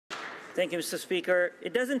Thank you, Mr. Speaker.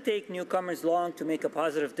 It doesn't take newcomers long to make a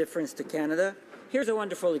positive difference to Canada. Here's a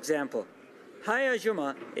wonderful example. Haya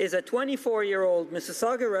Jumaa is a 24-year-old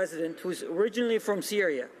Mississauga resident who's originally from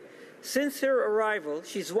Syria. Since her arrival,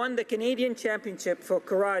 she's won the Canadian Championship for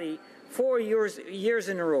karate 4 years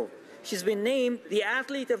in a row. She's been named the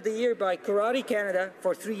Athlete of the Year by Karate Canada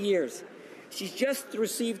for 3 years. She's just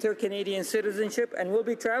received her Canadian citizenship and will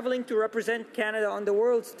be traveling to represent Canada on the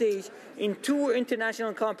world stage in 2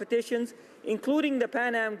 international competitions, including the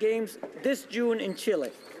Pan Am Games this June in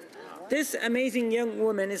Chile. This amazing young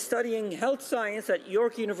woman is studying health science at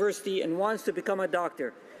York University and wants to become a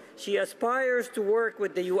doctor. She aspires to work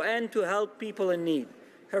with the UN to help people in need.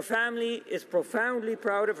 Her family is profoundly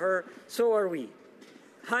proud of her, so are we.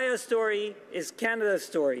 Haya's story is Canada's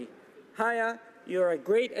story. Haya, you're a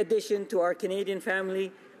great addition to our Canadian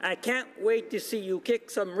family. I can't wait to see you kick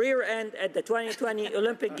some rear end at the 2020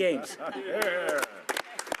 Olympic Games. Yeah.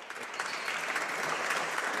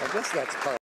 I guess that's part